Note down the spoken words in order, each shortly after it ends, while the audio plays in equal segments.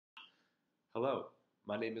Hello,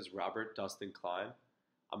 my name is Robert Dustin Klein.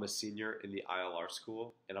 I'm a senior in the ILR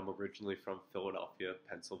school, and I'm originally from Philadelphia,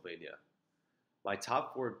 Pennsylvania. My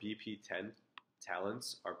top four BP10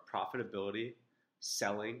 talents are profitability,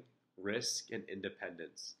 selling, risk, and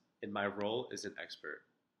independence, and my role is an expert.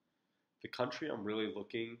 The country I'm really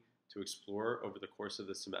looking to explore over the course of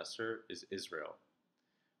the semester is Israel.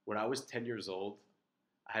 When I was 10 years old,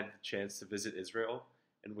 I had the chance to visit Israel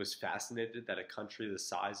and was fascinated that a country the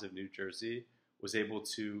size of New Jersey was able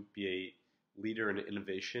to be a leader in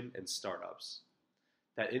innovation and startups.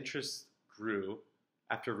 That interest grew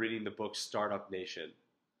after reading the book Startup Nation.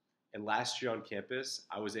 And last year on campus,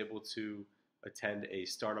 I was able to attend a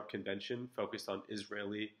startup convention focused on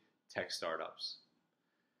Israeli tech startups.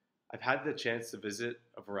 I've had the chance to visit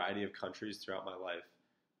a variety of countries throughout my life,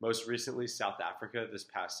 most recently South Africa this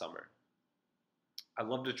past summer. I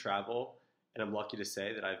love to travel, and I'm lucky to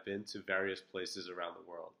say that I've been to various places around the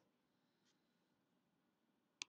world.